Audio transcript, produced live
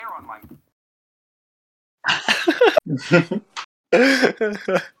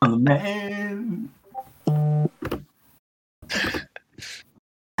I'm the man.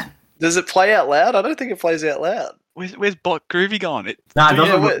 Does it play out loud? I don't think it plays out loud. Where's Bot Groovy gone? Nah, it Yeah,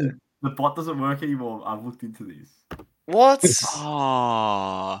 doesn't wait. work. The bot doesn't work anymore. I've looked into this. What?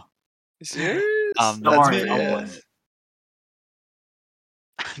 Oh, Serious? Don't That's worry, I'll weird. play it.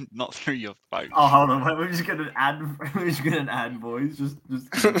 not through your phone. Oh, hold on. Wait, we're just gonna add. We're just gonna add, boys. Just.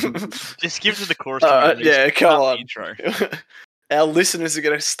 Just give to the chorus. Yeah, come the on. Intro. Our listeners are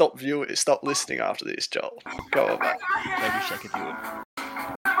going to stop listening after this, Joel. Go on, mate. They wish they could do it.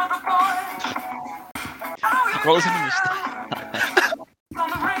 Roll us into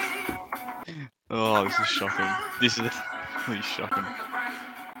Oh, this is shocking. This is really shocking.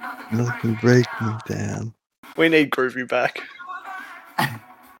 Nothing can break me down. We need Groovy back.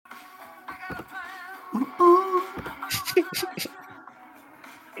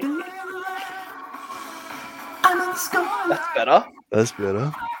 That's better. That's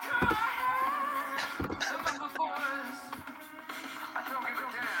better.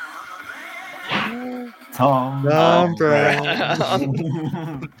 Tom Brown.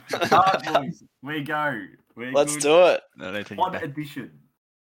 Alright, boys. We go. We're Let's good. do it. No, they take it Pod back. edition.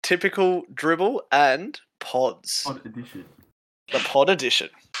 Typical dribble and pods. Pod edition. The pod edition.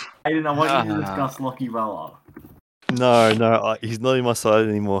 Aiden, I want you to discuss Lockie Rella. No, he's not in my side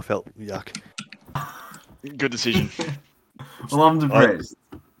anymore. I felt yuck. Good decision. Well, I'm depressed.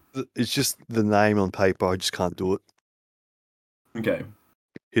 It's just the name on paper. I just can't do it. Okay.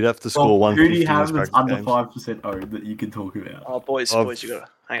 He'd have to score Well, who do 150 you in have his that's practice under games. 5% owned that you can talk about? Oh, boys, I've- you gotta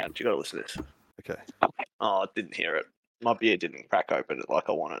hang on. You gotta listen to this. Okay. Oh, I didn't hear it. My beer didn't crack open like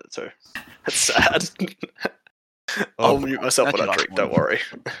I wanted it to. That's sad. I'll mute myself when I drink. Don't worry.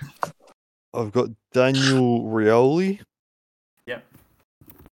 I've got Daniel Rioli. Yep.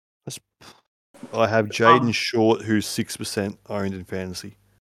 I have Jaden Short, who's 6% owned in fantasy.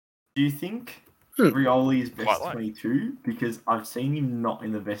 Do you think Rioli is best Quite low. 22? Because I've seen him not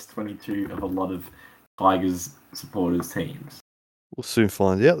in the best 22 of a lot of Tigers supporters' teams. We'll soon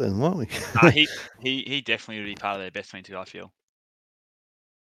find out then, won't we? He definitely would be part of their best 22, I feel.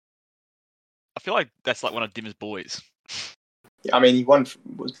 I feel like that's like one of Dimmer's boys. I mean, he was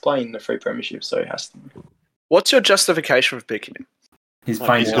playing the free premiership, so he has to. What's your justification for picking him? He's Like,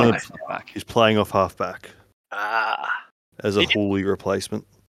 playing he's gonna- half Back. He's playing off halfback Ah. as a He did- Hooley replacement.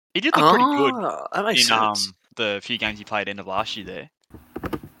 He did look pretty good That makes in sense. the few games he played end of last year there.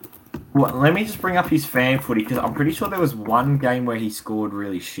 Well, let me just bring up his fan footy because I'm pretty sure there was one game where he scored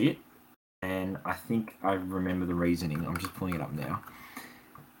really shit, and I think I remember the reasoning. I'm just pulling it up now.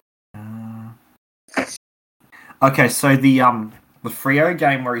 Okay, so the Freo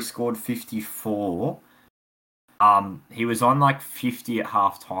game where he scored 54, he was on like 50 at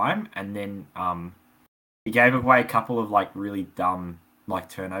half time, and then he gave away a couple of like really dumb like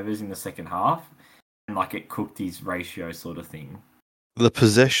turnovers in the second half, and like it cooked his ratio sort of thing. The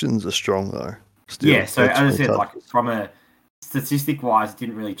possessions are strong though. Still, Yeah, so That's as I said, tough. like from a statistic wise, it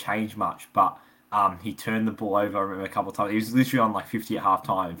didn't really change much, but he turned the ball over I remember, a couple of times. He was literally on like 50 at half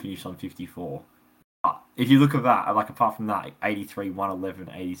time and finished on 54. But if you look at that, like apart from that, 83, 111,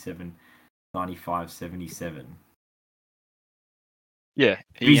 87, 95, 77. Yeah.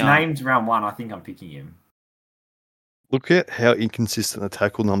 If his name's round one, I think I'm picking him. Look at how inconsistent the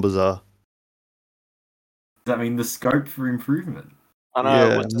tackle numbers are. Does that mean the scope for improvement? I know.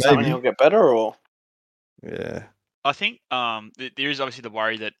 Yeah, Does that mean maybe. he'll get better or? Yeah. I think there is obviously the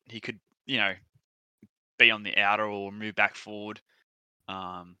worry that he could, be on the outer or move back forward,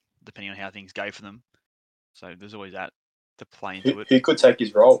 depending on how things go for them. So there's always that to play into it. Who could take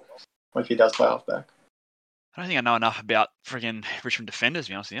his role if he does play halfback? I don't think I know enough about friggin' Richmond defenders,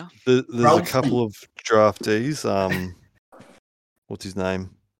 to be honest with you. There's a Ralphie. couple of draftees. What's his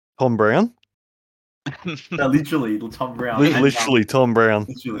name? Tom Brown. No, literally, Tom Brown. and, Literally Tom Brown.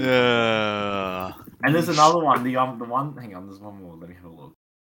 literally. Yeah. And there's another one. The one. Hang on, there's one more. Let me have a look.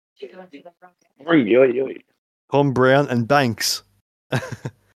 Tom Brown and Banks.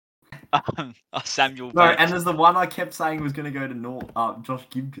 Samuel No, Banks. and there's the one I kept saying was going to go to North. Josh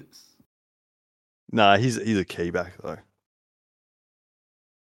Gibcus. Nah, he's a key back though.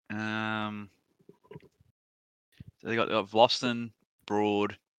 So they got Vlosten,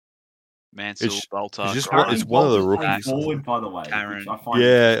 Broad, Mansell, It's- Bolter. it's just Apparently it's one of the Bolter's playing rookies. forward, by the way. Karen. Which I find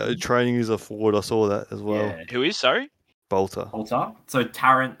Yeah, interesting. training as a forward. I saw that as well. Yeah. Who is, sorry? Bolter. Bolter. So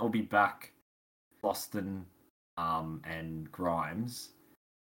Tarrant will be back. Boston, and Grimes.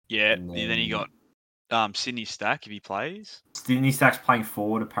 Yeah. And Then you then- got Sydney Stack if he plays. Sydney Stack's playing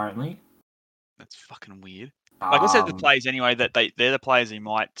forward apparently. That's fucking weird. Like, let's say the players anyway that they're the players he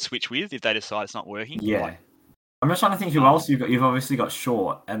might switch with if they decide it's not working. Yeah. Like, I'm just trying to think who else you've got. You've obviously got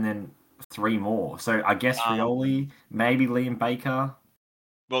Short and then 3 more. So I guess Rioli, maybe Liam Baker.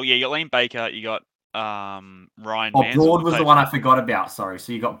 Well, yeah, you got Liam Baker, you got Ryan Oh, Mansell. Broad was the one I forgot about. Sorry.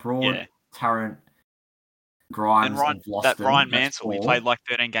 So you got Broad, Yeah. Tarrant, Grimes, and Vlosten. That Ryan That's Mansell, 4. he played like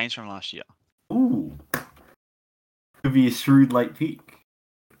 13 games from last year. Ooh. Could be a shrewd late pick.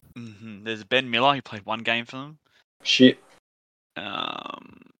 Mm-hmm. There's Ben Miller, he played 1 game for them. Shit. That's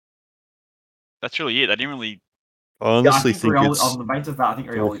really it. They didn't really. I honestly think Rioli, it's on the basis of that, I think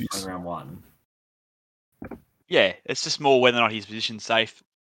Rioli's Orpheus. playing round 1. Yeah, it's just more whether or not his position's safe.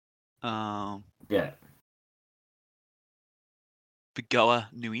 Yeah. Bagoa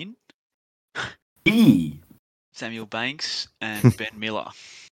Nguyen, Samuel Banks, and Ben Miller.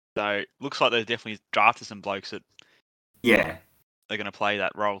 So looks like they've definitely drafted some blokes that Yeah. they're going to play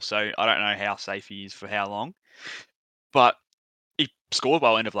that role. So I don't know how safe he is for how long, but he scored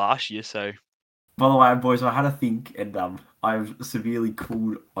well end of last year. So By the way, boys, I had a think, and I've severely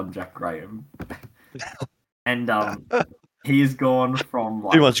cooled on Jack Graham, and he has gone from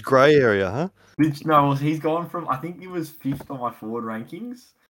like too much grey area, huh? No, he's gone from I think he was 5th on my forward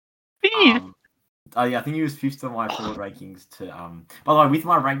rankings. Yeah, I think he was 5th on my forward rankings to By the way, with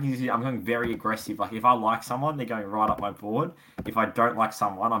my rankings, I'm going very aggressive. Like if I like someone, they're going right up my board. If I don't like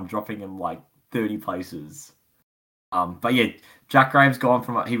someone, I'm dropping them like 30 places. But yeah, Jack Graham's gone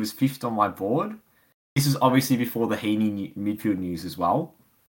from he was 5th on my board. This is obviously before the Heaney midfield news as well,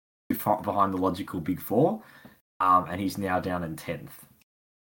 behind the logical big 4, and he's now down in 10th.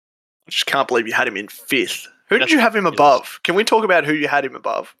 I just can't believe you had him in 5th. Who did you have him above? Can we talk about who you had him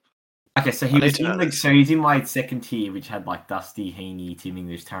above? Okay, so he's in my second tier, which had like Dusty, Heaney, Tim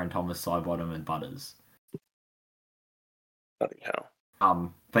English, Taron Thomas, Sidebottom, and Butters. Bloody hell.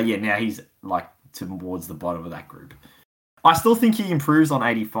 But yeah, now he's like towards the bottom of that group. I still think he improves on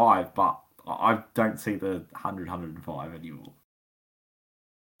 85, but I don't see the 100, 105 anymore.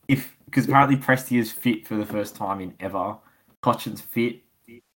 Because apparently Presti is fit for the first time in ever. Cochin's fit.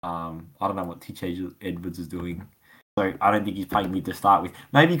 I don't know what TJ Edwards is doing. So I don't think he's playing mid to start with.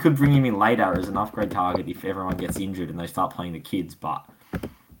 Maybe you could bring him in later as an upgrade target if everyone gets injured and they start playing the kids, but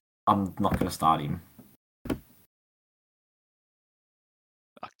I'm not going to start him.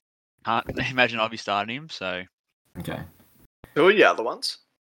 I can't imagine I'll be starting him, so... Okay. Who are your other ones?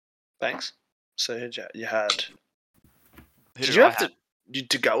 Thanks. So you had... Who Did you have to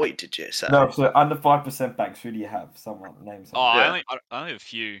go eat, did you say? No, so under 5% backs, who do you have? Someone, name someone. I only have a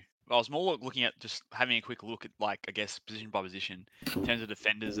few. I was more looking at just having a quick look at, like, I guess, position by position in terms of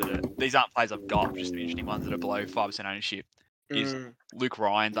defenders that are... These aren't players I've got, just the interesting ones that are below 5% ownership. Is Luke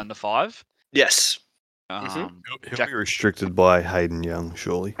Ryan's under 5. Yes. He'll be restricted by Hayden Young,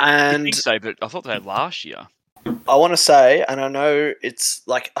 surely. I And think so, but I thought they had last year. I want to say, and I know it's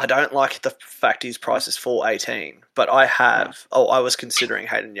like, I don't like the fact his price is 418, but I was considering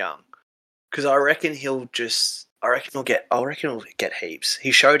Hayden Young because I reckon he'll get heaps.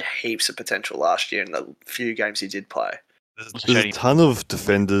 He showed heaps of potential last year in the few games he did play. There's a ton of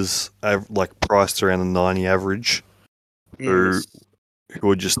defenders like priced around the 90 average who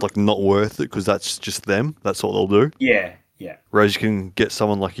are just like not worth it because that's just them. That's what they'll do. Yeah. Whereas you can get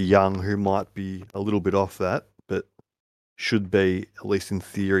someone like a Young who might be a little bit off that, but should be, at least in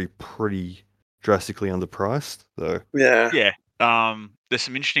theory, pretty drastically underpriced. So Yeah. There's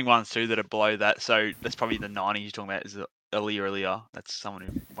some interesting ones too that are below that. So that's probably the 90 you're talking about is Elia. That's someone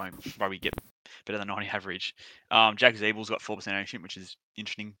who won't probably get better than 90 average. Jack Zeebel's got 4% ownership, which is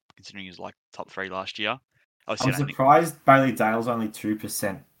interesting considering he was like top 3 last year. I'm surprised Bailey Dale's only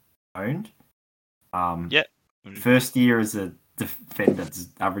 2% owned. Yeah. First year as a defender,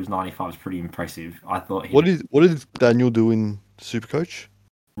 average 95 is pretty impressive. I thought what did Daniel do in Supercoach?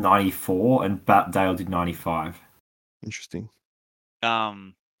 94, and Dale did 95. Interesting.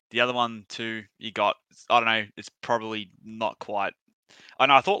 The other one too, you got, I don't know, it's probably not quite. I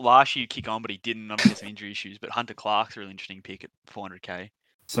know I thought last year he'd kick on, but he didn't. Obviously had some injury issues. But Hunter Clark's a really interesting pick at 400k.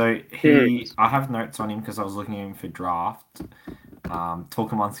 So I have notes on him because I was looking at him for draft.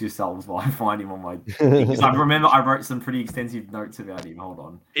 Talk amongst yourselves while I find him on my. Because I remember I wrote some pretty extensive notes about him. Hold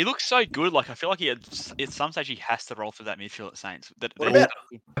on. He looks so good. Like I feel like at some stage he has to roll through that midfield at Saints. What about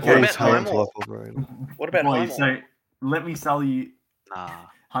Highmore? What about Highmore? Highmore? So let me sell you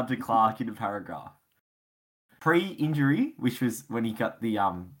Hunter Clark in a paragraph. Pre-injury, which was when he got the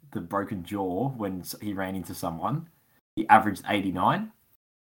broken jaw when he ran into someone, he averaged 89.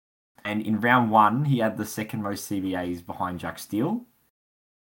 And in round 1, he had the second most CBAs behind Jack Steele.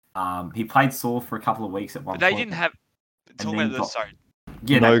 He played sore for a couple of weeks at one point. They didn't have. Talking about this, sorry.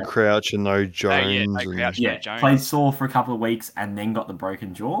 Yeah, no no, Crouch and no Yeah, Jones. no and- Crouch, yeah, no Jones. played sore for a couple of weeks and then got the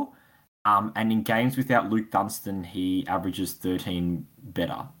broken jaw. And in games without Luke Dunstan, he averages 13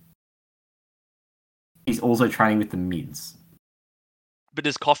 better. He's also training with the mids. But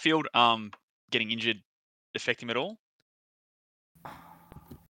does Caulfield getting injured affect him at all?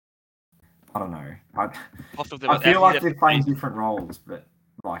 I don't know. Caulfield, I feel like he's they're playing different roles, but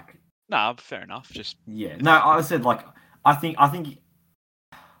like, No, fair enough. Just yeah. No, I said like, I think like,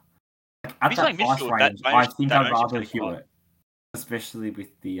 at he's that playing price midfield, that range, I ownership- think that I'd ownership's rather gonna go up. Hewitt, especially with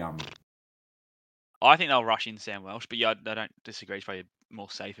the I think they'll rush in Sam Welsh, but yeah, I don't disagree. It's probably a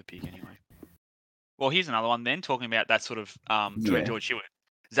more safer pick anyway. Well, here's another one then, talking about that sort of Yeah. George Hewitt.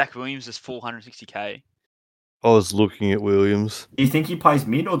 Zach Williams is 460k. I was looking at Williams. Do you think he plays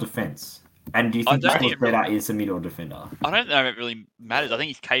mid or defense? And do you I think he don't scores think it better as a mid or defender? I don't know if it really matters. I think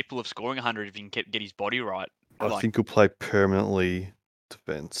he's capable of scoring 100 if he can get his body right. I think he'll play permanently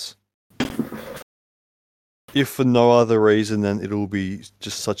defense. If for no other reason, then it'll be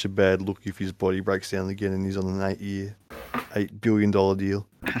just such a bad look if his body breaks down again and he's on an $8 billion deal.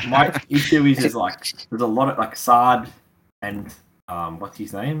 My issue is like there's a lot of like Sard and what's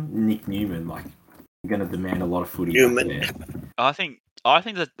his name? Nick Newman, like going to demand a lot of footy. Newman. Yeah. I think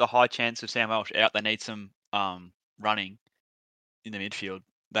that the high chance of Sam Welsh out, they need some running in the midfield.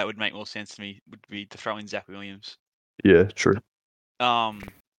 That would make more sense to me. Would be to throw in Zach Williams. Yeah, true.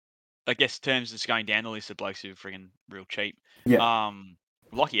 I guess terms just going down the list of blokes who are friggin' real cheap. Yeah.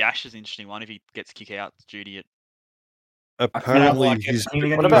 Lockie Ash is an interesting one if he gets kick out duty at. Apparently, like it. he's What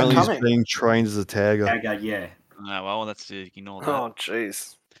about apparently he's Cumming? being trained as a tagger, Yeah. Oh well, that's ignore that. Oh,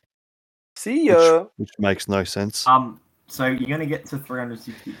 jeez. See ya. which makes no sense. So you're gonna get to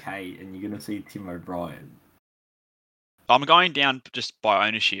 360k and you're gonna see Tim O'Brien. I'm going down just by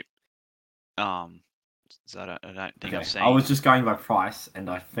ownership. So I don't think I've seen. I was just going by price and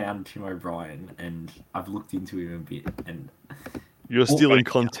I found Tim O'Brien and I've looked into him a bit and You're stealing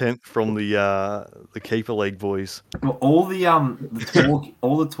content from the keeper league boys. well, all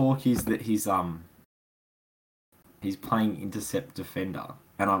the talk is that he's playing intercept defender.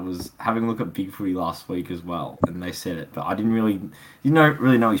 And I was having a look at Big Footy last week as well, and they said it, but I didn't really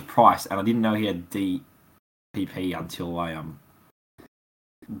know his price, and I didn't know he had DPP until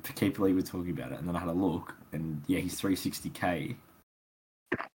Keeper League were talking about it, and then I had a look, and yeah, he's 360k.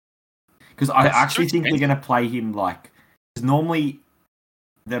 Because I actually think they're going to play him like, because normally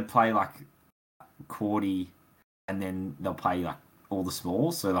they'll play like Cordy, and then they'll play like all the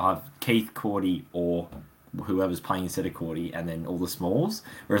smalls, so they'll have Keith, Cordy, or whoever's playing instead of Cordy, and then all the smalls.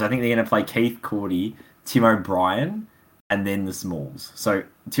 Whereas I think they're going to play Keith, Cordy, Tim O'Brien, and then the smalls. So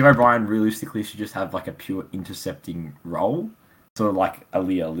Tim O'Brien realistically should just have like a pure intercepting role, sort of like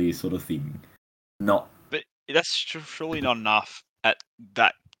Ali sort of thing. But that's surely not enough at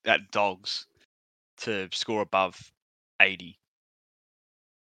Dogs to score above 80.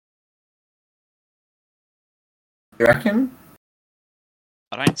 You reckon?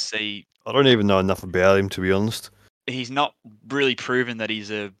 I don't see. I don't even know enough about him, to be honest. He's not really proven that he's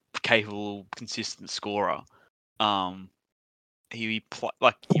a capable, consistent scorer. He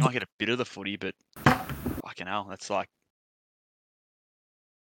might get a bit of the footy, but fucking hell, that's like.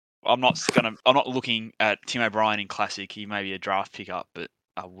 I'm not looking at Tim O'Brien in Classic. He may be a draft pickup, but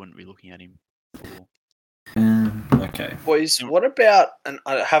I wouldn't be looking at him. Okay. Boys, what about, and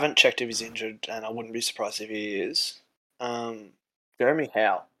I haven't checked if he's injured, and I wouldn't be surprised if he is, Jeremy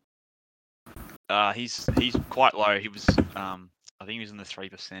Howe. He's quite low. He was, I think he was in the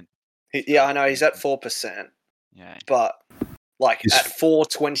 3%. Yeah, I know, he's at 4%, Yeah. but like at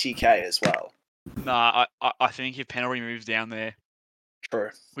 420k as well. Nah, I think if Penalty moves down there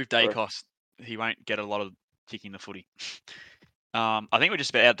True. with Dacos, he won't get a lot of kicking the footy. I think we're just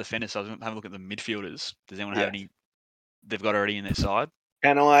about out defenders, so I was having a look at the midfielders. Does anyone have any they've got already in their side?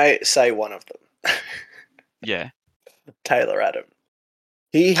 Can I say one of them? Yeah. Taylor Adam.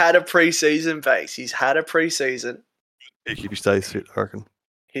 He had a pre-season base. He's had a pre-season. If he stays fit, I reckon.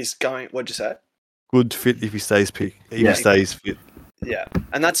 He's going. What'd you say? Good fit if he stays fit. If he stays fit. Yeah,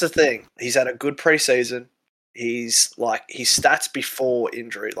 and that's the thing. He's had a good pre-season. He's like his stats before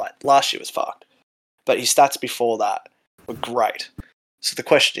injury. Like last year was fucked, but his stats before that were great. So the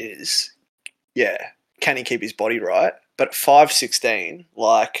question is, can he keep his body right? But at 5'16",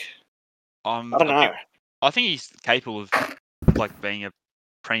 like I don't know. I think he's capable of like being a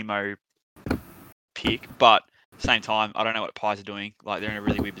primo pick, but at the same time, I don't know what Pies are doing. Like they're in a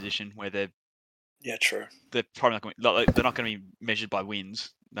really weird position where they're true. They're probably not going to be measured by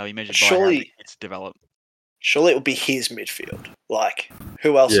wins. They'll be measured by how it's developed. Surely it will be his midfield. Like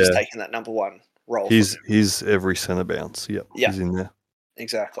who else is taking that number one role? He's every centre bounce. Yep, he's in there.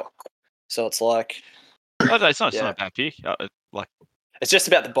 exactly. So it's like Oh, no, it's not Yeah. a bad pick. Like, it's just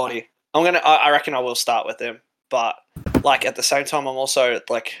about the body. I reckon I will start with him, but like at the same time, I'm also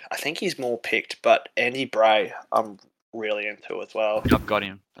like I think he's more picked, but Andy Bray, I'm really into as well. I've got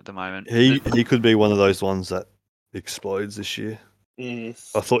him at the moment. He could be one of those ones that explodes this year. Mm.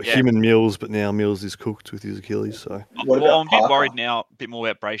 I thought Yeah. him and Mills, but now Mills is cooked with his Achilles. So What Well, about I'm a bit Parker? worried now, a bit more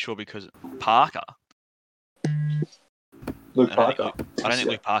about Brayshaw because Parker. Luke I don't Parker. think, I don't think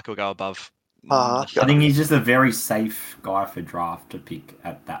Luke Parker will go above. Parker. I think he's just a very safe guy for draft to pick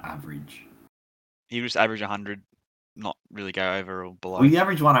at that average. He was average 100, not really go over or below. Well, he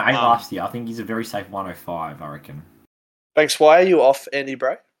averaged 108 Um, last year. I think he's a very safe 105, I reckon. Banks, why are you off Andy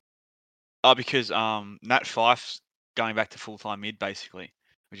Bray? Because Nat Fife's going back to full-time mid, basically,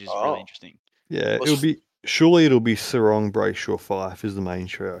 which is Oh. really interesting. yeah, What's- it'll be Sarong, Brayshaw, Fife is the main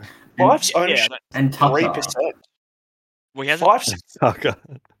trio. Fife's Yeah, ownership And Tucker. 3%. well, he hasn't. Fife's Tucker.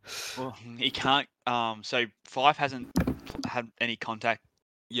 Well, he can't. So Fife hasn't had any contact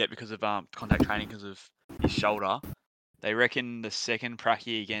yet because of contact training because of his shoulder. They reckon the second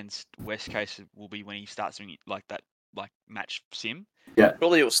pracky against West Coast will be when he starts doing like that, like match sim.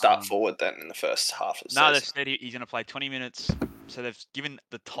 Surely he'll start Um, forward then in the first half of the No, they've season. said he's going to play 20 minutes. So they've given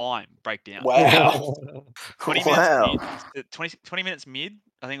the time breakdown. Wow. 20 Wow. minutes mid, 20 minutes mid.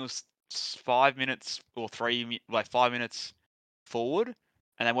 I think it was 5 minutes or 5 minutes forward,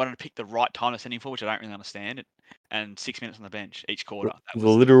 and they wanted to pick the right time to send him for, which I don't really understand. And 6 minutes on the bench each quarter. That The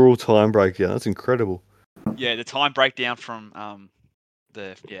was literal time breakdown. That's incredible. the time breakdown from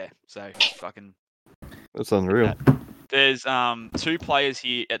So fucking. That's unreal. There's 2 players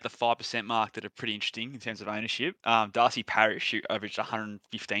here at the 5% mark that are pretty interesting in terms of ownership. Darcy Parish, who averaged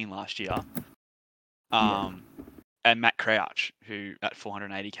 115 last year. And Matt Crouch, who at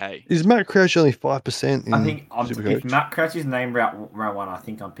 480k. Is Matt Crouch only 5% in I think if Supercoach? Matt Crouch is named round 1, I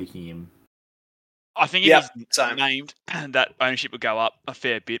think I'm picking him. I think Yep, if he's same. named, that ownership would go up a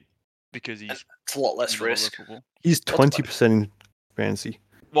fair bit because he's It's a lot less he's a lot of risk. football. He's 20% in fantasy.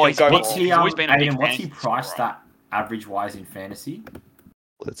 Well, He'll go he's, What's more. he, he's always been a big Aiden, what's he fantasy priced scorer. at average-wise in fantasy?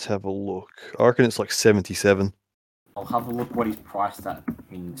 Let's have a look. I reckon it's like 77. I'll have a look what he's priced at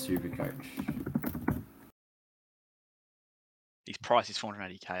in Supercoach. His price is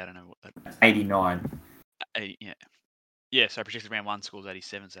 480k. I don't know what that. 89. Yeah. So projected round 1 scores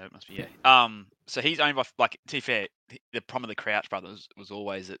 87, so it must be yeah. So he's owned by to be fair, the problem of the Crouch brothers was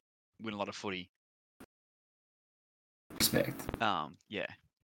always that win a lot of footy. Respect. Yeah.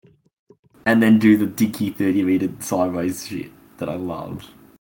 And then do the dinky 30-meter sideways shit that I love.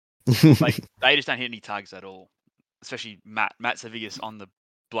 Like they just don't hit any tags at all. Especially Matt. Matt's the biggest on the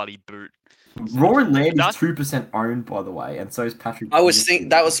bloody boot. Rory Laird Does- is 2% owned, by the way, and so is Patrick. I was Peterson. thinking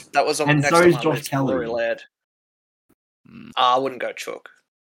that was on And next so on is my Josh list. Kelly. Rory Laird. Mm. I wouldn't go Chook.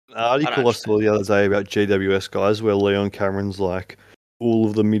 You I call don't us the other day about GWS guys where Leon Cameron's like, all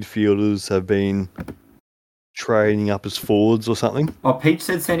of the midfielders have been training up as forwards or something. Oh, Peach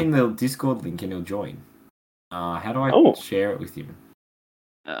said send him the Discord link and he'll join. How do I Oh. share it with him?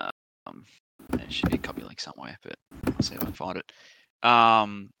 There should be a copy link somewhere, but I'll see if I can find it.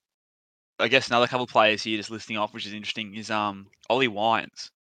 I guess another couple of players here just listing off, which is interesting, is Ollie Wines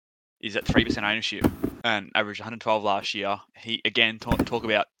is at 3% ownership and averaged 112 last year. He again talk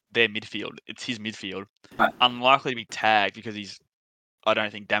about their midfield. It's his midfield. Right. Unlikely to be tagged because he's, I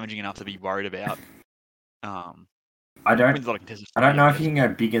don't think, damaging enough to be worried about. I don't Wins a lot of contested know footy, if he can go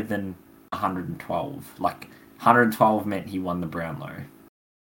bigger than 112. Like 112 meant he won the Brownlow.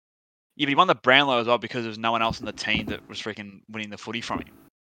 Yeah, but he won the Brownlow as well because there was no one else on the team that was freaking winning the footy from him.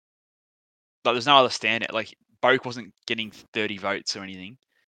 Like, there's no other standout. Like, Boak wasn't getting 30 votes or anything.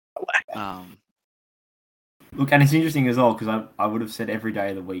 Look, and it's interesting as well because I would have said every day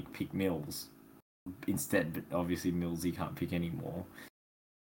of the week pick Mills instead, but obviously Mills he can't pick anymore.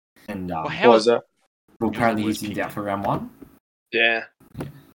 And Well, What how was that? apparently Mills he's picked out him. for round 1. Yeah.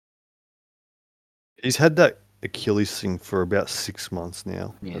 He's had that Achilles thing for about 6 months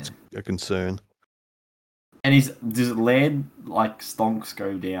now. Yeah. That's a concern. And does Laird like stonks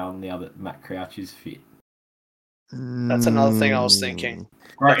go down now that Matt Crouch is fit? That's another thing I was thinking.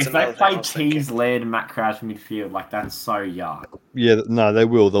 Right, That's if they another thing I play was thinking. Tees, Laird, and Matt Crouch midfield, like that's so yuck. Yeah, no, they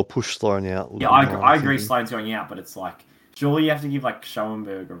will. They'll push Sloan out. a Yeah, little more, I I'm agree. thinking. Sloan's going out, but it's like surely you have to give like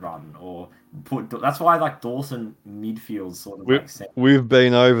Schoenberg a run or put. That's why like Dawson midfield sort of makes sense. We've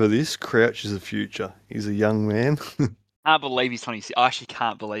been over this. Crouch is the future. He's a young man. I can't believe he's 26. I actually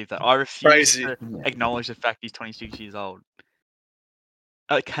can't believe that. I refuse Crazy. to Yeah. acknowledge the fact he's 26 years old.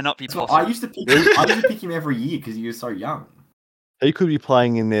 It cannot be So possible. I used to pick him every year because he was so young. He could be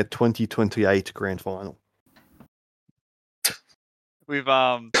playing in their 2028 grand final. With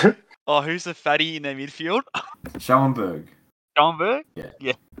who's the fatty in their midfield? Schoenberg. Schoenberg?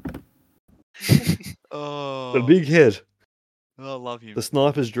 Yeah. Oh, The big head. I love him. The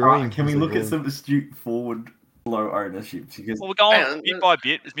sniper's dream. Alright, can we as they look call at him. some astute forward low ownerships? Because Well, we're going Hang on, bit by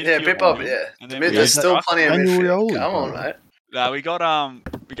bit. It's Yeah, midfield bit by one, bit. Yeah, and the then mid, we there's go still to plenty of Daniel midfield. Rioli. Come on, mate. we go down.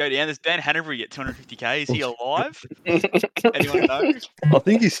 There's Dan Hanbury at 250k. Is he alive? Anyone know? I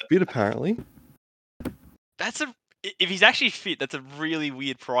think he's fit apparently. If he's actually fit, that's a really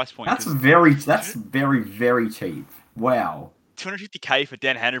weird price point. that's 'cause very, very cheap. Wow. 250k for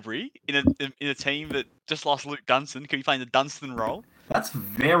Dan Hanbury in a team that just lost Luke Dunstan. Could be playing the Dunstan role. That's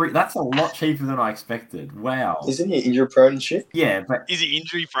a lot cheaper than I expected. Wow. Isn't he injury prone and shit? Yeah, but Is he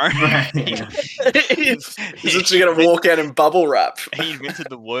injury prone? Yeah. He's literally gonna walk out in bubble wrap. He invented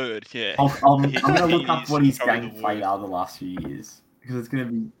the word. Yeah. I'm His gonna look team up is what his probably the gameplay worst. are the last few years because it's gonna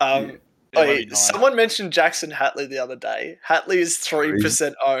be. Um, It might be Wait, nice. someone mentioned Jackson Hatley the other day. Hatley is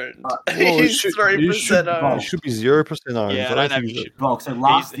 3% owned. Well, He's 3% He owned. He should be 0% owned. Yeah, I I don't know think if he he's should. Well, so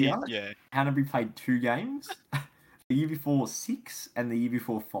last year, Yeah. Hanbury played 2 games. The year before 6, and the year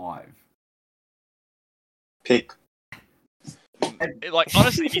before 5. Pick. Like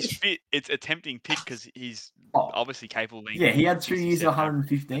honestly, if he's fit, it's a tempting pick because he's Oh, obviously capable. Of being yeah, he had 2 years 67 of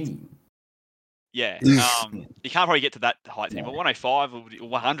 115. Yeah. Oof. You can't probably get to that height team, Yeah. but 105 or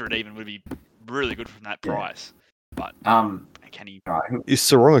 100 even would be really good from that Yeah. price. Can he? Alright, Is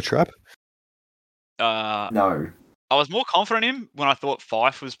Sarong a trap? no. I was more confident in him when I thought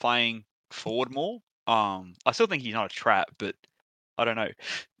Fife was playing forward more. I still think he's not a trap, but I don't know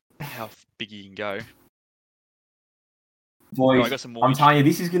how big he can go. Oh, I Boys, got some more. I'm telling you,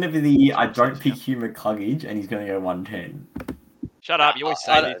 this is going to be the year I Interesting don't pick Hugh McCluggage, and he's going to go 110. Shut up! You always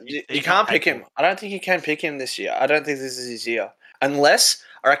say I that. don't- you He's can't not pick him. capable. I don't think you can pick him this year. I don't think this is his year. Unless,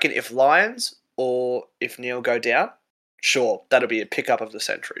 I reckon, if Lions or if Neil go down, sure, that'll be a pickup of the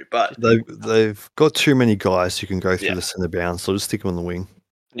century. But They've got too many guys who can go through Yeah. the centre bounce, so just stick them on the wing.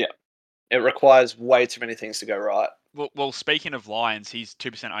 it requires way too many things to go right. Well, speaking of Lions, he's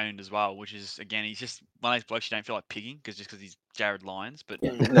 2% owned as well, which is again, he's just one of those blokes you don't feel like picking because he's Jared Lyons. But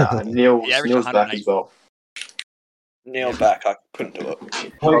Yeah. Nah, Neil's He averaged back 108. as well. Neil back, I couldn't do it.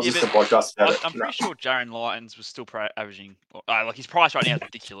 I was Yeah, just a but podcast about I'm it. pretty sure Jaron Lyons was still averaging. Like his price right now is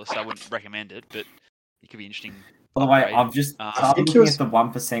ridiculous, so I wouldn't recommend it. But it could be interesting. By the way, upgrade. I've just I started think he looking was- at the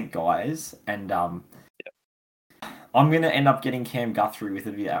 1% guys, and I'm going to end up getting Cam Guthrie with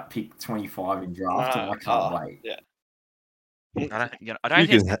at pick 25 in draft, and I can't wait. Yeah. I don't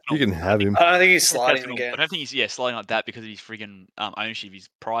think You can have him. I don't think he's I sliding don't again. think he's sliding like that because of his friggin' ownership. His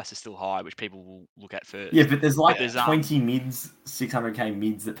price is still high, which people will look at first. Yeah, but there's like There's, 20 mids, 600k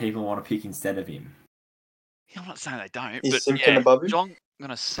mids that people want to pick instead of him. I'm not saying they don't. Is but Simpkin yeah, above him? John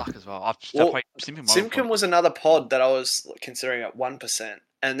gonna suck as well. Well, Simpkin was another pod that I was considering at 1%.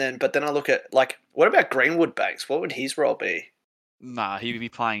 But then I look at, what about Greenwood Banks? What would his role be? Nah, he would be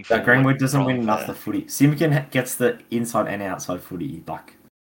playing. But Greenwood forward, doesn't win rolling enough player. the footy. Simpkin gets the inside and outside footy. Like,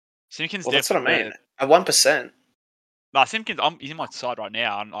 Simpkins Well, that's what I definitely. mean. At 1%. Nah, Simpkins. He's in my side right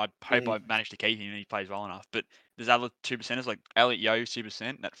now, and I hope Mm. I manage to keep him and he plays well enough. But there's other 2%ers like Elliot Yeo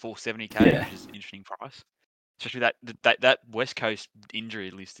 2% at 470k, Yeah. which is an interesting price. Especially that West Coast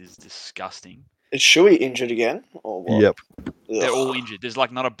injury list is disgusting. Is Shuey injured again? Or what? Yep. They're Ugh. all injured. There's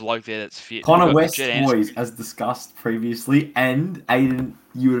not a bloke there that's fit. Connor We've got West, Jed Anderson, boys, as discussed previously, and Aiden,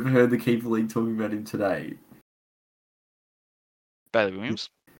 you would have heard the Keeper League talking about him today. Bailey Williams.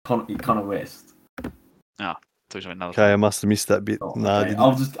 Connor West. So he's another. Okay, I must have missed that bit. Oh, No, I okay.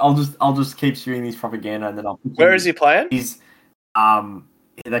 didn't. I'll just keep spewing this propaganda, and then I'll. Where is he playing? He's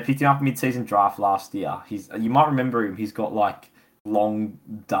they picked him up mid-season draft last year. You might remember him. He's got like long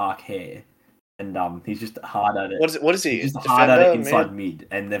dark hair, and he's just hard at it. What is he? He's just hard at it Defender, inside mid? mid,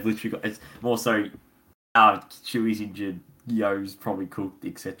 and they've literally got. It's more so. Chewy's injured. Yo's probably cooked,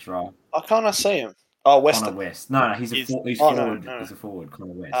 etc. I can't see him. Oh, Connor Weston. West. No, he's He's- he's Oh, no, forward. no. He's a forward.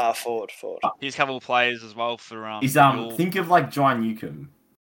 Connor West. Forward. He's a couple of players as well for He's York. think of like John Newcomb.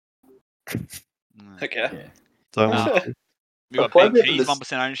 Mm. Okay. Yeah. Don't We got play Ben bit of Keys, this-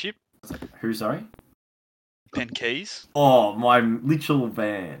 1% ownership. Who? Sorry. Ben Keys. Oh, my literal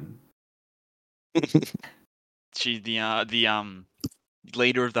van. She's the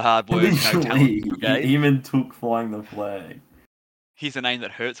leader of the hard work. Literally, Brigade. he even took flying the flag Here's a name that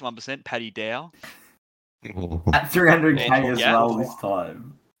hurts 1%. Paddy Dow. at 300k as Yeah. well this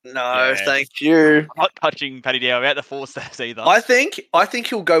time. No, Yeah. thank you. Not touching Paddy Dow about the four stars either. I think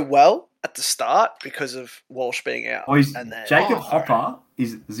he'll go well at the start because of Walsh being out. Boys, And then- Jacob Oh, Hopper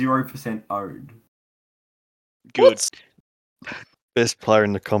is 0% owned. Good. Best player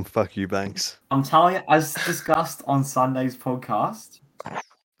in the comp. Fuck you, Banks. I'm telling you, as discussed on Sunday's podcast,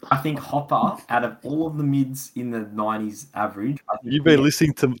 I think Hopper, out of all of the mids in the 90s average, I think You've been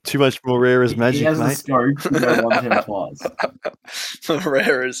listening to too much Moreira's he magic, has the mate. scope to go 110 plus.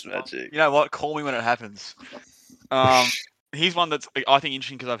 Rare as magic. You know what? Call me when it happens. He's one that's I think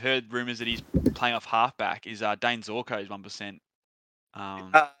interesting because I've heard rumours that he's playing off halfback. Is Dane Zorko is 1%.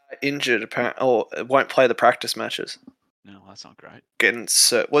 Injured apparently, or won't play the practice matches. No, that's not great.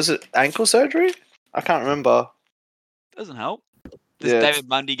 Was it ankle surgery? I can't remember. Doesn't help. Does Yeah, David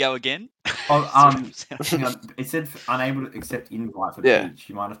Mundy go again? Oh, 0%. hang on. It said unable to accept invite for Yeah. Peach.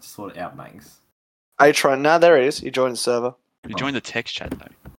 You might have to sort it out, Mangs. A-Tron. Nah, there he is. He joined the server. You join the text chat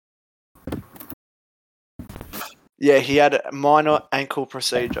though. Yeah, he had a minor ankle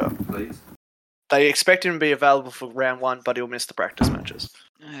procedure. Please. They expect him to be available for round 1, but he'll miss the practice matches,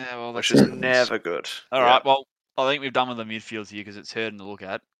 Yeah, well, which that's is never good. all right. Well, I think we've done with the midfields here because it's hurting to look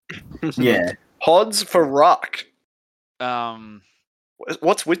at. Yeah. Pods for Ruck. Um,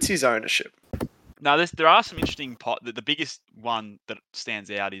 What's Witsy's ownership? no, there are some interesting The biggest one that stands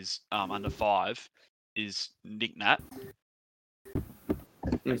out is under 5 is Nick Nat.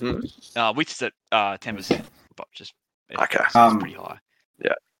 Mm-hmm. Which is at 10%, but just Okay. it's pretty high.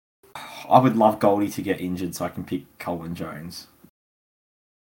 I would love Goldie to get injured so I can pick Colin Jones.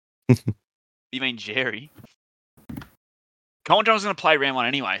 You mean Jerry? Colin Jones is going to play round 1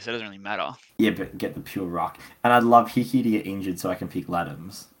 anyway, so it doesn't really matter. Yeah, but get the pure ruck. And I'd love Hickey to get injured so I can pick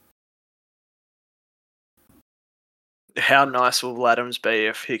Laddams. How nice will Adams be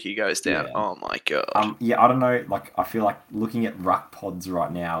if Hickey goes down? Yeah. Oh my god. Yeah, I don't know. Like, I feel like looking at ruck pods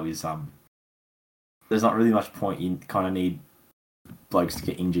right now is there's not really much point. You kind of need blokes to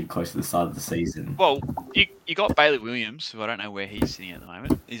get injured close to the start of the season. Well, you got Bailey Williams, who I don't know where he's sitting at the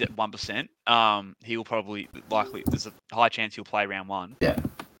moment. He's at 1%. He will likely. There's a high chance he'll play round 1. Yeah.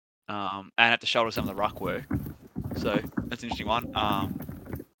 And have to shoulder some of the ruck work. So that's an interesting one.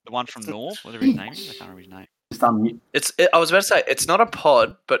 The one from North, whatever his name is, I can't remember his name. Just unmute. I was about to say it's not a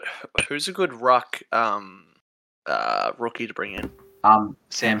pod, but who's a good ruck rookie to bring in?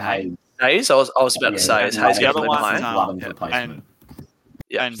 Sam Hayes. Hayes. I was about to say is Hayes the going other to one play? is, Laddam's replacement.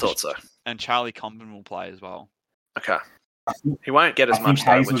 Yeah, and- thought so. And Charlie Comben will play as well. Okay. I think, He won't get as I much think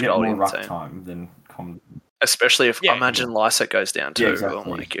though Hayes will with get Goldie more in the ruck team. time than Especially if Yeah. I imagine Lysak goes down too. Yeah, exactly. Oh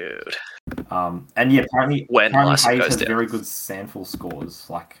my god. And yeah, apparently When Hayes Lysak goes has down. very good Sandful scores.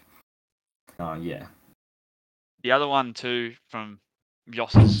 Like, yeah. The other one too from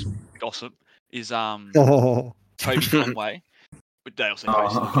Yoss's gossip is Toby Conway. But they also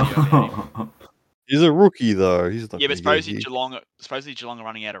posted a video about him. He's a rookie though. He's not. Yeah, but gonna get supposedly Geelong are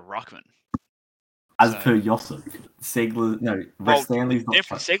running out of ruckman. As So- per Yossip, Segler, no, Well, West Stanley's not.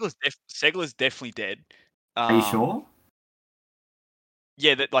 Segler's definitely dead. Are you sure?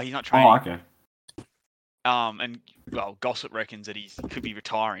 Yeah, that he's not training. Oh, okay. And well, gossip reckons that he could be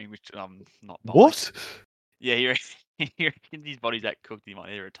retiring, which not. buying. What? Yeah, he reckons his body's that cooked he might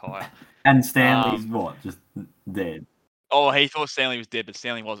need to retire. And Stanley's what? Just dead. Oh, he thought Stanley was dead, but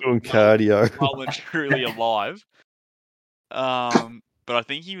Stanley wasn't. Doing cardio. Well and truly alive. But I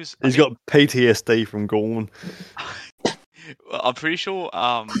think he was. He's got PTSD from Gorman. I'm pretty sure.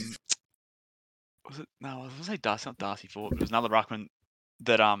 Was it? No, I was gonna say Darcy, not Darcy Ford. It was another ruckman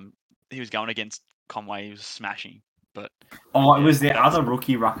that he was going against Conway. He was smashing, but Oh, it was the that's- other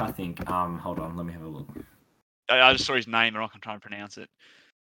rookie ruck, I think. Hold on, let me have a look. I just saw his name. I'm not gonna try and pronounce it.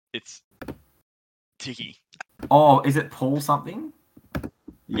 It's Tiki. Oh, is it Paul something?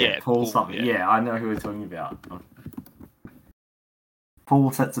 Yeah, Paul Paul, something. yeah. Yeah, I know who we're talking about. Paul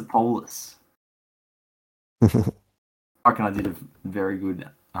Tetsapolis. I reckon I did a very good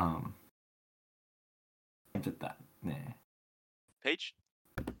attempt at that. Yeah. Peach.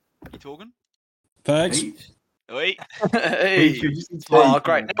 You talking? Thanks. Peach? Oi. Hey. Peach, you're just explaining Oh,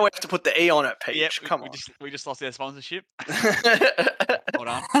 great. things. Now we have to put the E on it, Peach. Yeah, Come we on. just lost our sponsorship. Who Hold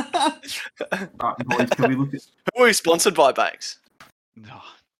on. Alright, boys, can we look at are we sponsored by, Banks? No.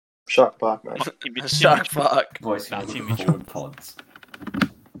 Shark Park, mate. Shark Park. boys? Can Nah, we Tim look at Mitchell. forward pods?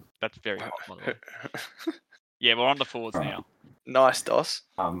 That's very hot, by the way. Yeah, we're on the forwards Right. now. Nice, Dos.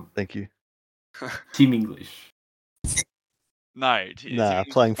 Thank you. Tim English. No. Nah,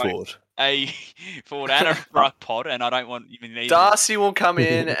 playing forward. A forward and a ruck pod, and I don't want even either. Darcy will come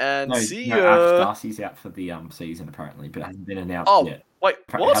in and see no, you. Ash Darcy's out for the season apparently, but it hasn't been announced Oh, yet. wait,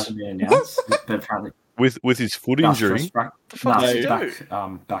 It what? hasn't been announced, but apparently With his foot injury. The fuck no, did it's he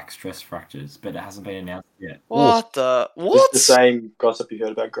do? back stress fractures, but it hasn't been announced yet. What the? Just What? the same gossip you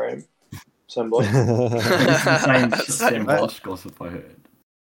heard about Graham. Same boy. It's the same Same Bosch gossip I heard.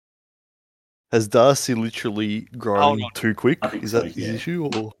 Has Darcy literally grown Hold on. too quick? I think Is so, that his yeah. issue?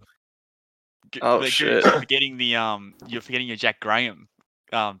 Or Oh, But shit. You're forgetting the you're forgetting your Jack Graham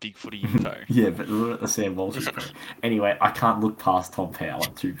big footy info. Yeah, but look at the Sam Walsh info. Anyway, I can't look past Tom Powell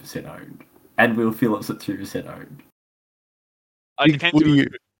at 2% owned. And Will Phillips at 2% owned. It Big depends footy,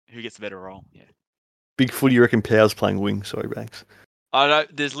 who gets the better role. Yeah. big footy, you reckon Powell's playing wing? Sorry, Banks. I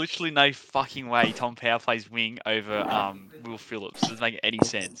don't. There's literally no fucking way Tom Powell plays wing over Will Phillips. Doesn't make any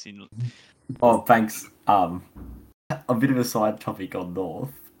sense. Oh, thanks. A bit of a side topic on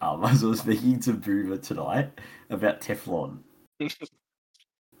North. I was speaking to Boomer tonight about Teflon.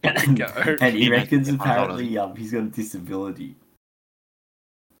 And he reckons apparently he's got a disability.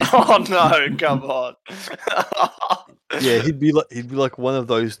 Oh no! Come on. Yeah, he'd be like one of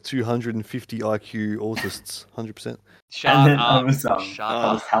those 250 IQ autists, 100%. Shut then up. I was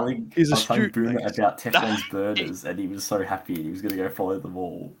Shut telling He's a telling student, Boomer Banks. about Teflon's burners, and he was so happy and he was going to go follow them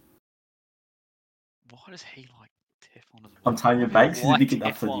all. Why does he like Teflon as well? I'm telling you, Why Banks is like big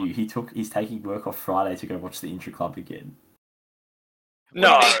enough for Teflon? you. He's taking work off Friday to go watch the Intra Club again.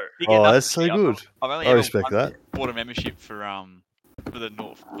 No. What do you mean big Oh, enough that's for so me? good. I've only I ever respect that. bought a membership for the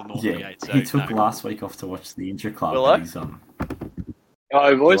North Yeah, Gate. So he took no. last week off to watch the Intra Club. Willow? And he's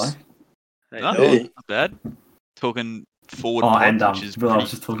Oh, boys. No, Hey. not bad. Talking forward Oh, and pods, which is Will, I pretty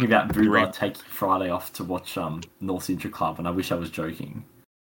was just talking about Boomer grim. taking Friday off to watch North Intra Club, and I wish I was joking.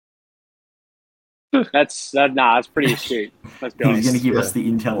 That's pretty astute. Let's be He was honest. going to give Yeah. us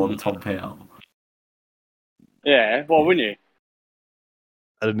the intel on Tom Powell. Yeah, well, wouldn't you?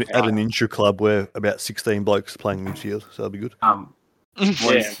 At an intra club where about 16 blokes playing midfield, so that'll be good. Boys,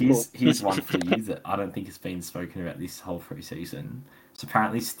 Yeah, here's one for you that I don't think has been spoken about this whole pre-season. So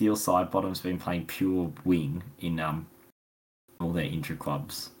apparently Steel Sidebottom's been playing pure wing in all their intra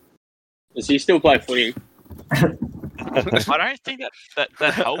clubs. Does he still play footy? I don't think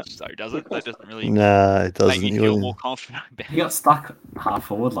that helps though, does it? That doesn't really Nah, it make doesn't. me feel more confident about He got stuck half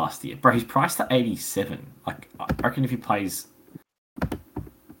forward last year. Bro, he's priced at 87. Like, I reckon if he plays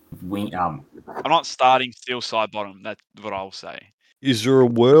wing, I'm not starting Steel side bottom. That's what I'll say. Is there a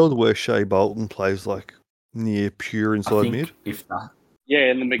world where Shea Bolton plays like near pure I inside think mid? if that.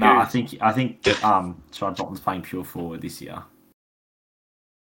 Yeah, in the Magoos. No, I think Sidebottom's playing pure forward this year.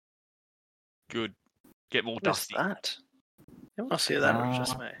 Good. Get more What's dusty. that? You want to see that or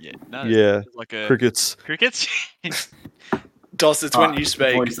just me? Yeah. No. Yeah, it's like a crickets. crickets. Dos, it's when you Alright,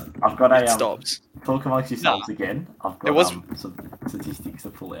 speak. boys, I've got It a stops. talk amongst yourselves again. I've got It was- some statistics to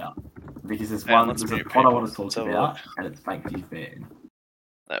pull out because there's Hang on, one. let's There's a mute pod I people. want to talk Let's have a about, and it's Banksy fan.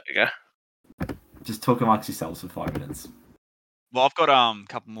 There we go. Just talk amongst yourselves for 5 minutes. Well, I've got a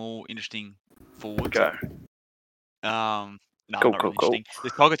couple more interesting forwards. Go. No, Cool, not really cool. interesting.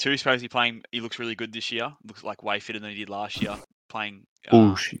 There's Cockatoo supposedly playing. He looks really good this year. Looks like way fitter than he did last year. Playing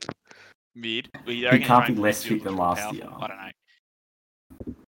Bullshit. mid. He can't be less fit than last year. I don't know.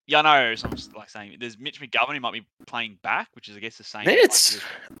 Yeah, I know. So I'm just like saying, there's Mitch McGovern who might be playing back, which is I guess the same. Minutes. idea-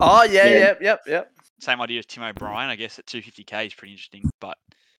 Oh, yeah, Yeah. yep. Same idea as Tim O'Brien. I guess at 250k is pretty interesting, but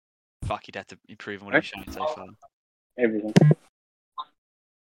fuck, he'd have to improve on what he's shown so far. Everything.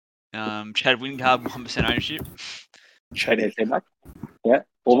 Chad Wingard, 1% ownership. Shady feedback. Yeah,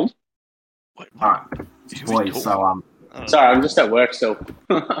 for them. What? Alright, Who boys. is So Sorry, I'm just at work still.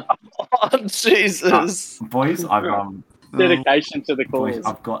 Oh, Jesus. boys, I've Dedication to the boys, cause.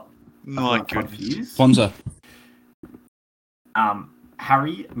 I've got My I've got goodness. views. Fonza.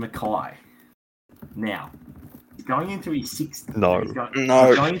 Harry Mackay. Now, he's going into his sixth. No. He's go- No.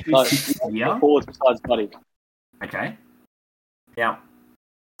 He's going into No. his sixth year. Forwards besides Buddy. Okay. Now,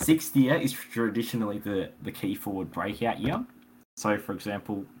 sixth year is traditionally the key forward breakout year. So, for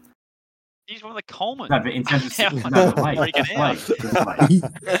example, He's one of the Coleman. no, but in terms of How no, but wait, freaking out. just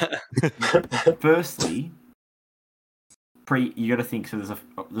wait. Firstly, you got to think. So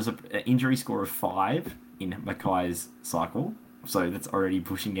there's an injury score of 5 in Mackay's cycle. So that's already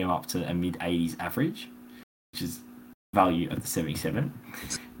pushing him up to a mid-80s average, which is value at the 77.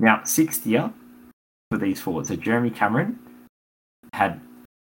 Now, sixth year for these forwards. So Jeremy Cameron had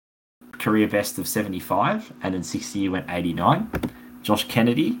career best of 75, and in sixth year went 89. Josh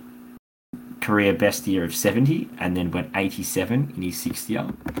Kennedy, career best year of 70, and then went 87 in his sixth year.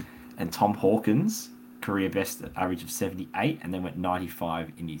 And Tom Hawkins, career best average of 78, and then went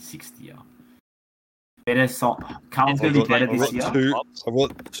 95 in his sixth year. Better, Carl's going to be better this year. I've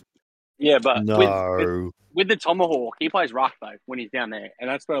got Yeah, but no. with the Tomahawk, he plays ruck though when he's down there, and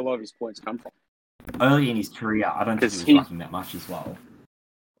that's where a lot of his points come from. Early in his career, I don't think he was He- rucking that much as well.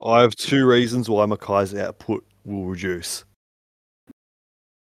 I have 2 reasons why Mackay's output will reduce.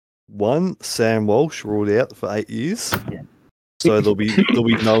 One, Sam Walsh ruled out for 8 years, Yeah. so there'll be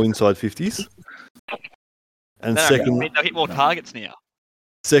no inside 50s. And They'll hit more targets now.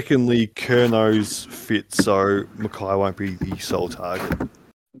 secondly, Kerno's fit, so Mackay won't be the sole target.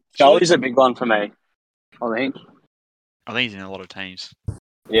 Charlie's a big one for me, I think. I think he's in a lot of teams.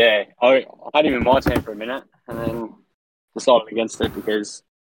 Yeah, I had him in my team for a minute and then decided against it because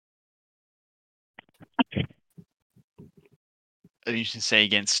It'd be interesting to see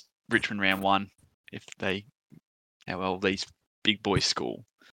against Richmond round 1 if they, how well these big boys score.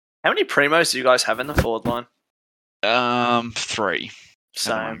 How many primos do you guys have in the forward line? 3. at the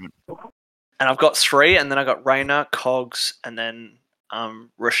Same. moment. And I've got 3, and then I got Rayner, Cogs, and then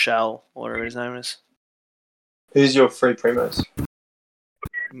Rochelle, whatever his name is. Who's your 3 primos?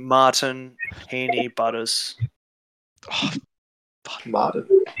 Martin, Heaney, Butters. Oh, Martin.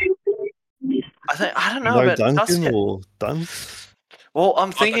 I don't know, No but it does Duncan get- or Dunk? Well, I'm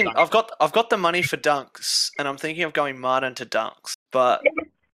got thinking Duncan. I've got the money for Dunks, and I'm thinking of going Martin to Dunks, but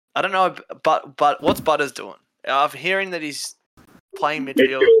I don't know. But what's Butters doing? I'm hearing that he's playing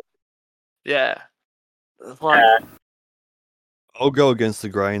midfield. Yeah, like I'll go against the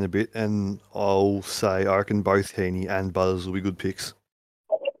grain a bit, and I'll say I reckon both Heaney and Butters will be good picks.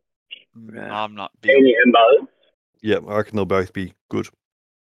 Yeah. I'm not big. Heaney and Butters. Yep, I reckon they'll both be good.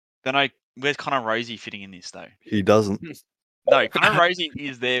 Where's Connor Rosie fitting in this though? He doesn't. No, Connor Rosie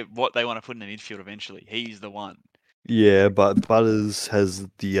is what they want to put in the midfield eventually. He's the one. Yeah, but Butters has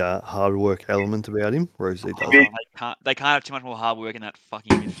the hard work element about him. Rosie Oh, doesn't. they can't have too much more hard work in that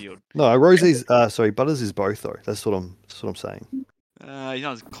fucking midfield. No, Rosie's sorry, Butters is both though. That's what I'm saying. He's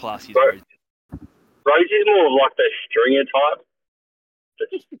not as classy as Right. Rosie. Rosie's more of like the stringer type.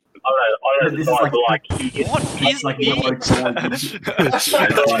 Just, I don't know This the is type, like- but like he What It's is like this? yellow Sorry.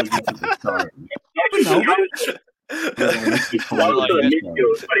 goes to the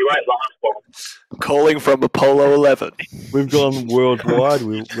midfield, but he won't last long. calling from Apollo 11. We've gone worldwide. We're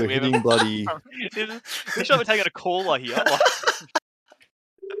We have a- hitting bloody. We should have taken a caller here.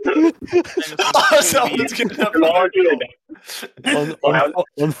 Someone's getting a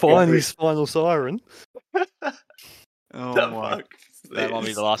on Finey's final siren. Oh The my! fuck is That might be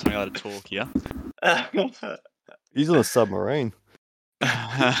this? the last time I got to talk here. He's on a submarine.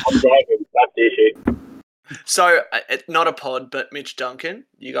 I'm driving. That's the issue. So, not a pod, but Mitch Duncan.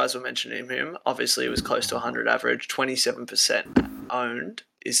 You guys were mentioning him. Obviously, it was close to 100 average, 27% owned.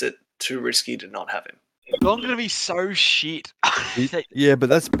 Is it too risky to not have him? I'm gonna be so shit. Yeah, but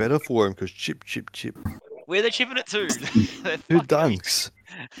that's better for him because chip. Where are they chipping it to? Who dunks?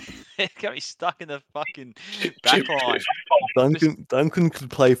 They're gonna be stuck in the fucking back line. Duncan could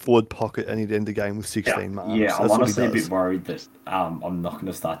play forward pocket and he'd end the game with 16 marks. Yeah, That's I'm what he honestly a does. bit worried that I'm not going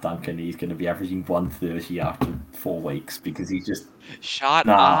to start Duncan. He's going to be averaging 130 after 4 weeks because he's just Shut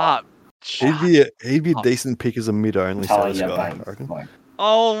Nah. up. He'd be a decent pick as a mid-only telling status you, guy, bang. I reckon. Like,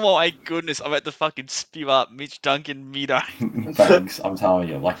 Oh my goodness! I'm about to fucking spew up Mitch Duncan mid. thanks, I'm telling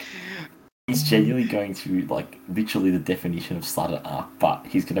you, like he's genuinely going to like literally the definition of slutter up, but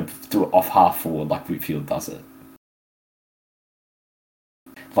he's going to do it off half forward like Whitfield does it.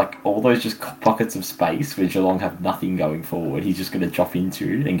 Like all those just pockets of space where Geelong have nothing going forward, he's just going to drop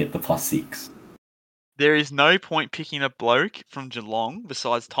into and get the +6. There is no point picking a bloke from Geelong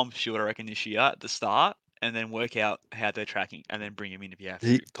besides Tom Stewart, I reckon, this year at the start, and then work out how they're tracking, and then bring him in if you have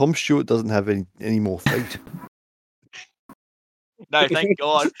to. Tom Stewart doesn't have any more feet. No, thank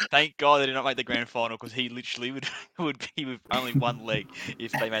God. Thank God they did not make the grand final because he literally would be with only one leg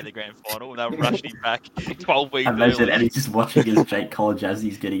if they made the grand final, and they were rushing him back 12 weeks Imagine, early. and he's just watching as Jake College as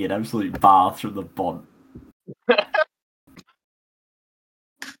he's getting an absolute bath from the bottom.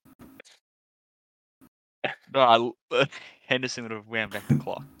 No, Henderson would have wound back the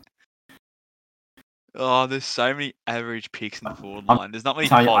clock. Oh, there's so many average picks in the forward I'm line. There's not many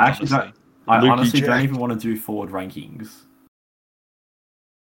telling you, I pods, actually honestly. I Lukey honestly Jack. don't even want to do forward rankings.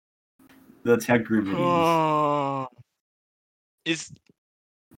 That's how grim it is. Oh.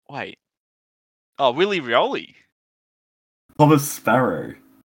 Wait. Oh, Willie Rioli. Thomas Sparrow.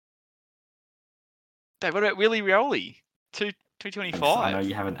 Dave, what about Willie Rioli? I know 225.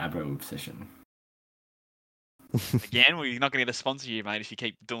 you have an Abo obsession. Again, we're not going to get a sponsor here, mate, if you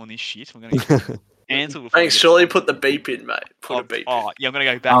keep doing this shit. We're going to get cancelled. before we Thanks, get a surely sponsor. put the beep in, mate. Put a beep in. Oh, yeah, I'm going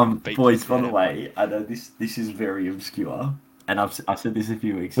to go back and beep Boys, this by the out. way, I know this is very obscure, and I've said this a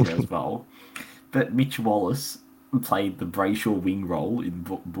few weeks ago as well, but Mitch Wallace played the Brayshaw wing role in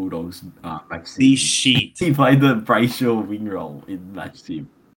Bulldogs match The team. shit. He played the Brayshaw wing role in match team.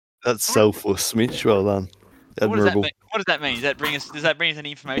 That's selfless, Mitch. Well done. What does that Admirable. mean? What does that mean? Does that bring us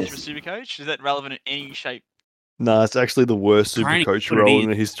any information Yes. for Supercoach? Is that relevant in any shape? No, it's actually the worst super Apparently coach what it role is. in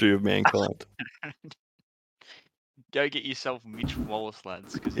the history of mankind. Go get yourself Mitch Wallace,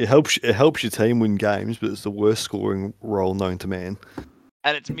 lads. 'Cause It helps your team win games, but it's the worst scoring role known to man.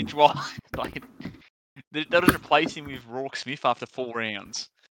 and it's Mitch Wallace. Like, they'll just replace him with Rourke Smith after 4 rounds.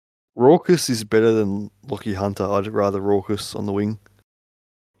 Raucus is better than Lockie Hunter. I'd rather Raucus on the wing.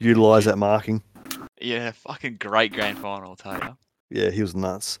 Utilise that marking. Yeah, fucking great grand final, I'll tell you. Yeah, he was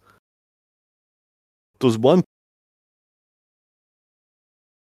nuts. There was one.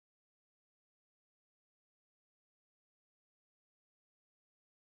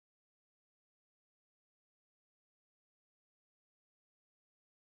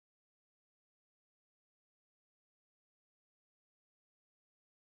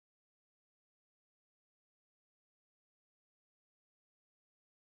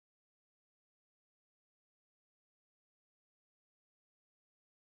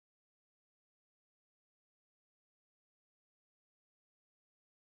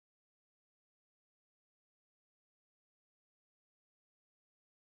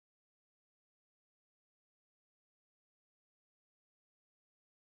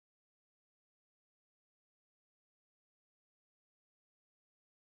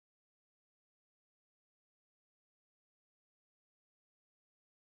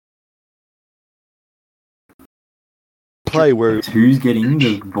 Play where Who's getting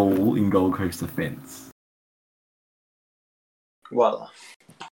the ball in Gold Coast defence? Well,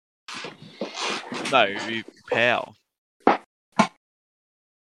 No, Powell.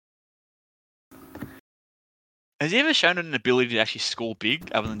 Has he ever shown an ability to actually score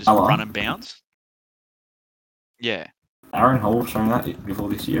big other than just Hello? run and bounce? Yeah. Aaron Hall shown that before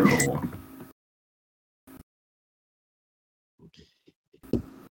this year, or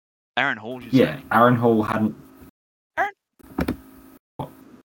Aaron Hall, you yeah, say? Aaron Hall hadn't.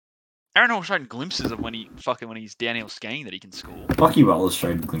 Aaron Hall showed glimpses of when he's downhill skiing that he can score. Lucky Wells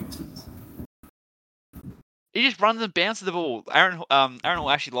showed glimpses. He just runs and bounces the ball. Aaron Hall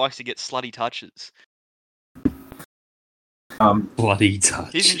actually likes to get slutty touches. Bloody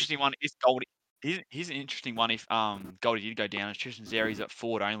touch. Here's an interesting one. If Goldie, here's an interesting one. If Goldie did go down, and Tristan Xeri's at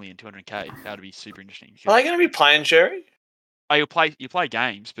forward only in 200k, that would be super interesting. Are they going to be playing Jerry? Oh, you play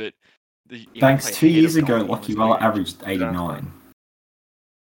games, but you won't Thanks. play 2 ahead years of ago, Goldie, Lucky it's Well weird. averaged 89.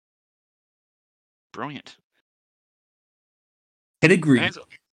 Brilliant. Pedigree. And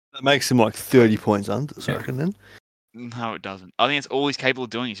that makes him like 30 points under, so I Yeah. reckon then. no, it doesn't. I think it's all he's capable of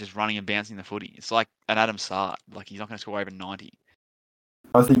doing is just running and bouncing the footy. It's like an Adam Sart. Like he's not going to score over 90.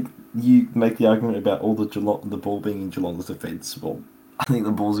 I think you make the argument about all the ball being in Geelong's defence. Well, I think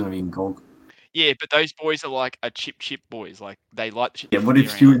the ball's going to be in Gold. Yeah, but those boys are like a chip boys. Like they like to shit Yeah, the what footy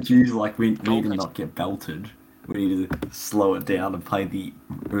if Stuart around. Hughes we need Gold to Coast. not get belted? We need to slow it down and play the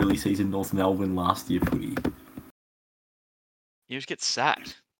early season North Melbourne last year footy. You just get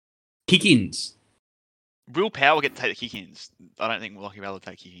sacked. Kick-ins. Will Power get to take the kick-ins. I don't think Lockie Bell will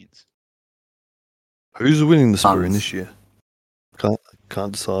take kick-ins. Who's winning the spoon Suns. this year?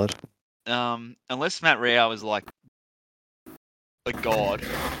 Can't decide. Unless Matt Rao is like a god,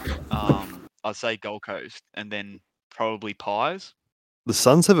 I'd say Gold Coast, and then probably Pies. The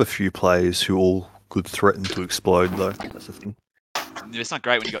Suns have a few players who all could threaten to explode, though. That's the thing. It's not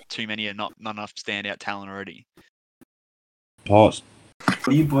great when you got too many and not enough standout talent already. Pause. What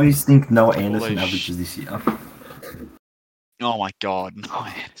do you boys think Noah Anderson those averages this year? Oh my god, no.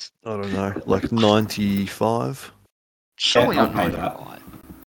 I don't know, like 95. Surely I'll not pay 95.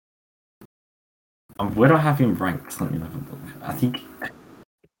 Where do I have him ranked? Let me have a look. I think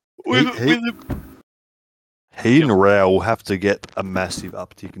He and Rao will have to get a massive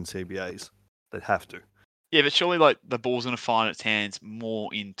uptick in CBAs. They'd have to. Yeah, but surely like the ball's gonna find its hands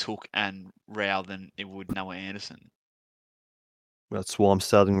more in Took and Rao than it would Noah Anderson. That's why I'm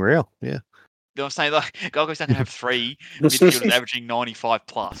starting Rao. Yeah. I'm saying like Gold Coast don't have three midfielders averaging 95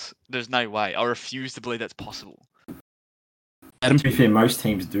 plus. There's no way. I refuse to believe that's possible. to be fair, most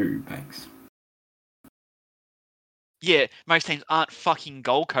teams do, Banks. Yeah, most teams aren't fucking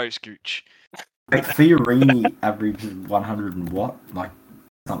Gold Coast, Gooch. Like Fiorini averages 100 and what? Like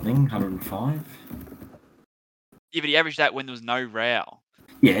something? 105? Yeah, but he averaged that when there was no Rao.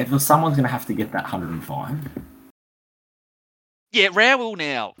 Yeah, but someone's going to have to get that 105. Yeah, Rao will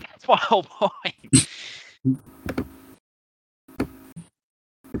now. That's my whole point.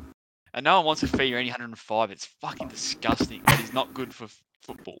 And no one wants to fee any 105. It's fucking disgusting. That is not good for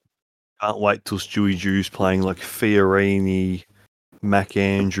football. Can't wait till Stewie Jew's playing like Fiorini, Mac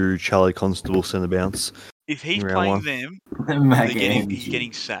Andrew, Charlie Constable centre bounce. If he's Round playing one. them, he's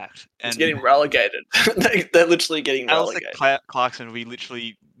getting sacked. He's And getting relegated. They're literally getting Alistair relegated. Clarkson will be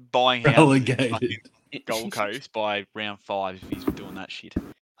literally buying out Relegated. Gold Coast by round 5 if he's doing that shit.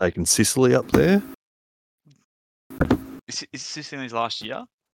 Taking Sicily up there. Is this in his last year?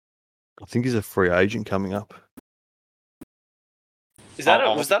 I think he's a free agent coming up. Was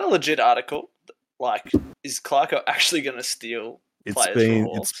that a legit article? Like, is Clarko actually going to steal It's players been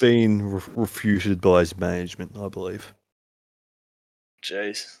for it's Hawks. been refuted by his management, I believe.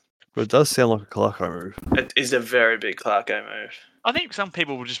 Jeez. But it does sound like a Clarko move. It is a very big Clarko move. I think some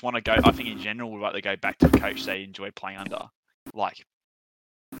people will just want to go. I think in general would like to go back to a coach they enjoy playing under. Like,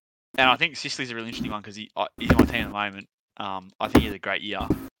 and I think Sicily's a really interesting one because he's on my team at the moment. I think he had a great year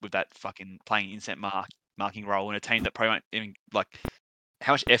with that fucking playing instant marking role in a team that probably won't even like.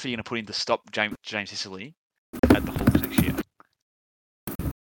 How much effort are you going to put in to stop James Sicily at the Hawks next year?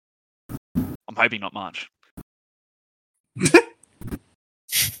 I'm hoping not much.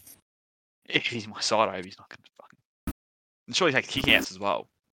 If he's my side, I hope he's not going to fucking. I'm sure he takes kicking outs as well.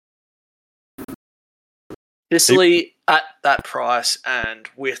 Sicily at that price and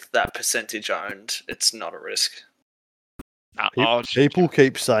with that percentage owned, it's not a risk. People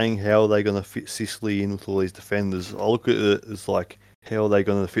keep saying how are they going to fit Sicily in with all these defenders. I look at it as like, how are they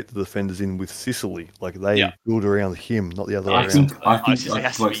going to fit the defenders in with Sicily? Like they build around him, not the other way I around. think Sicily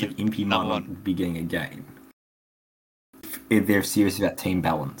has to blokes be like Impey number might not be getting a game. If they're serious about team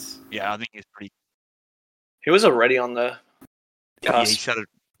balance. Yeah, I think he's pretty. He was already on the Yeah, he cusp. started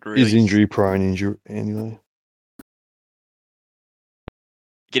really He's injury prone anyway.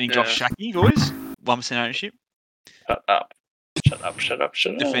 getting Josh Shackey, boys. 1% ownership. Shut up.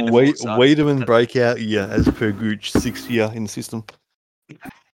 Defender Wait, forward Wiedemann breakout year as per Gooch, 6th year in the system.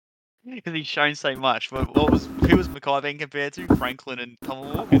 because he's shown so much. But who was Mackay being compared to? Franklin and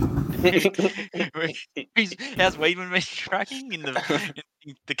Tomahawk. How's Weedman been tracking in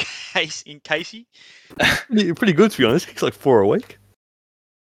the case in Casey? Pretty good to be honest. Kicks like 4 a week.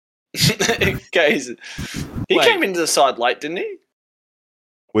 Guys, he Wait. came into the side late, didn't he?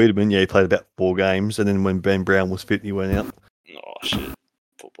 Wiedemann, he played about 4 games, and then when Ben Brown was fit, he went out. Oh shit,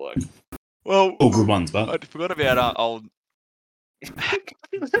 poor bloke. Well, All good ones, but I forgot about old. I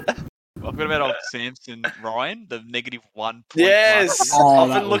forgot about old Samson Ryan, the -1 point. Yes, Oh, I've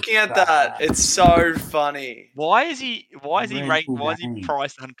that been was looking at bad. that. It's so funny Why is he ranked? Rental Why is he game.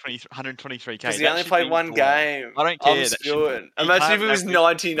 priced 123k? because he That only should played be one drawn. game. I don't care. I'm That should- spewing. he Imagine can't if it was average-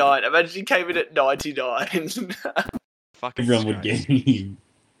 99. Imagine he came in at 99. Fucking everyone would disgrace. get him.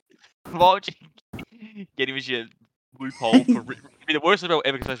 Why would you get him as your loophole for? It'd be the worst of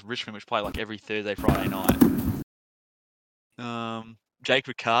ever because Richmond, which play like every Thursday, Friday night. Jake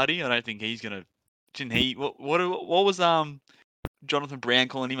Riccardi, I don't think he's gonna. Didn't he? What was Jonathan Brown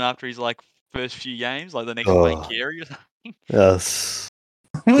calling him after his like first few games, like the next Wayne Oh. Carey or something? Yes.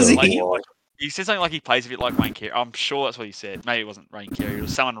 Was So he? Like, he said something like he plays a bit like Wayne Carey. I'm sure that's what he said. Maybe it wasn't Wayne Carey. It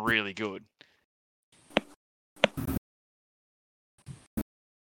was someone really good.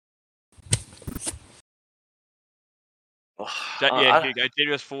 Here you go.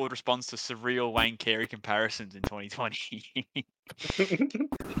 JWS forward responds to surreal Wayne Carey comparisons in 2020.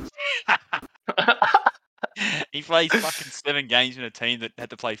 He plays fucking 7 games in a team that had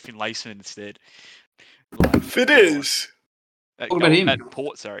to play Finlayson instead. Like, If it is. At, What about him? At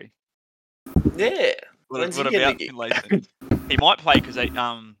Port, sorry. Yeah. What When's he about gonna Finlayson? He might play because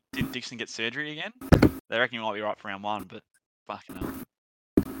didn't Dixon get surgery again? They reckon he might be right for round 1, but fucking hell.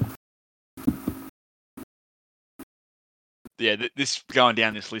 Yeah, this going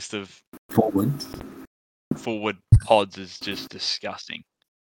down this list of forward pods is just disgusting.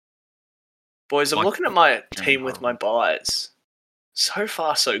 Boys, I'm Like- looking at my team with my buys. So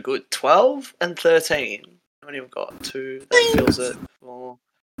far, so good. 12 and 13. How many have we got? 2. That fills it. 4.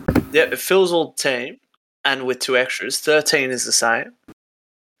 Yep, it fills all the team. And with 2 extras, 13 is the same.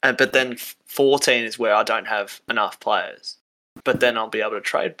 But then 14 is where I don't have enough players. But then I'll be able to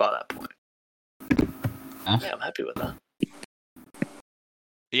trade by that point. Yeah, I'm happy with that.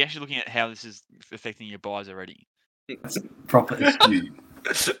 Are you actually looking at how this is affecting your buys already? Proper astute.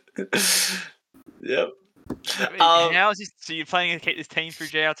 Yep. How is this? So you're planning to keep this team through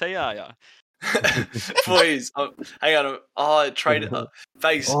JLT, are you? Please, hang on. Oh, trade it.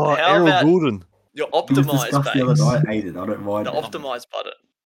 Face, Oh, how Errol about Goulden. your It was optimized discussed the other base? night. I ate it. I don't mind. The it. optimized button.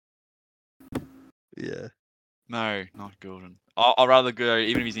 Yeah. No, not Gordon. I'd rather go,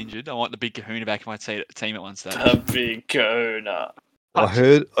 even if he's injured, I want the big kahuna back in my team at one stage. A big Kona. I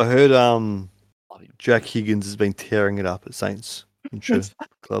heard Love him. Jack Higgins has been tearing it up at Saints intro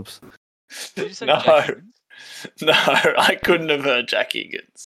clubs. Did you say No. Jack Higgins? No, I couldn't have heard Jack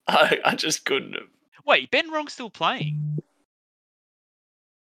Higgins. I just couldn't Wait, Ben Ronk's still playing?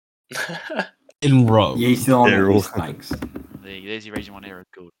 have. In row. Yeah, he's still on the Errol. list, thanks. There's your Region 1 error.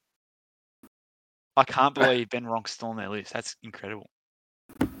 Good. I can't believe Ben Ronk's still on their list. That's incredible.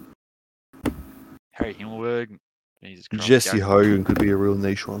 Harry Himmelberg. Jesus Christ. Jesse Gary- Hogan could be a real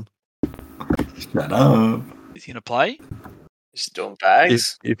niche one. Shut up. Is he going to play? He's doing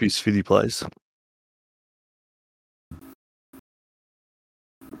bags. If he's fit, he plays.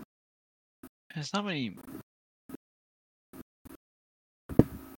 There's not many.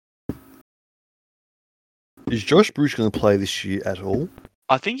 Is Josh Bruce going to play this year at all?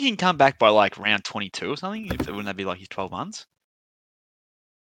 I think he can come back by like round 22 or something. Wouldn't that be like his 12 months?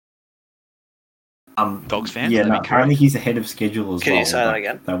 Dogs fans? Yeah, That'd no, be apparently correct. he's ahead of schedule as Can well. you say that like,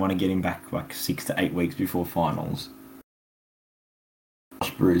 again? They want to get him back like 6 to 8 weeks before finals.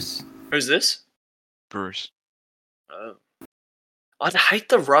 Josh Bruce. Who's this? Bruce. Oh. I'd hate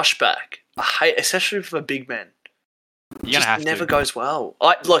the rush back. I hate, especially for big men. You're Just gonna have never to. goes well.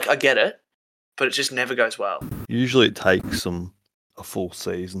 I get it, but it just never goes well. Usually it takes them a full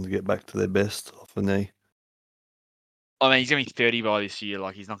season to get back to their best off a knee. I mean, he's gonna be 30 by this year.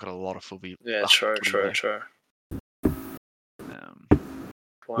 Like he's not got a lot of footy. Yeah, left true. left.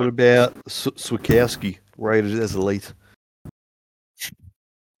 What about Swikowski, rated as elite?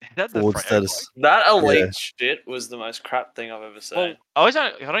 That's a Forward Freo status. That elite Yeah. shit was the most crap thing I've ever seen. Well, I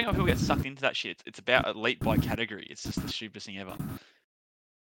don't know if people get sucked into that shit. It's about elite by category. It's just the stupidest thing ever.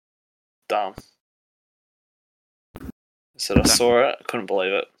 Dumb. I said I saw it. I couldn't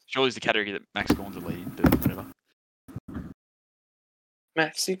believe it. Surely it's the category that Max Gorn's a lead, but whatever.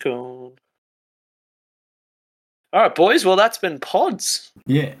 Mexico. All right, boys. Well, that's been pods.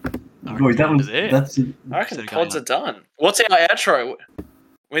 Yeah. I Boy, reckon that it's was it. that's I reckon Instead of going pods are up. done. What's our outro?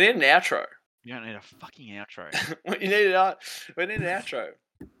 We need an outro. You don't need a fucking outro. We need an outro.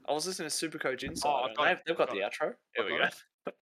 I was listening to Supercoach Inside. Oh, I've got it. They've got I've the got outro. Here I've we got go. it.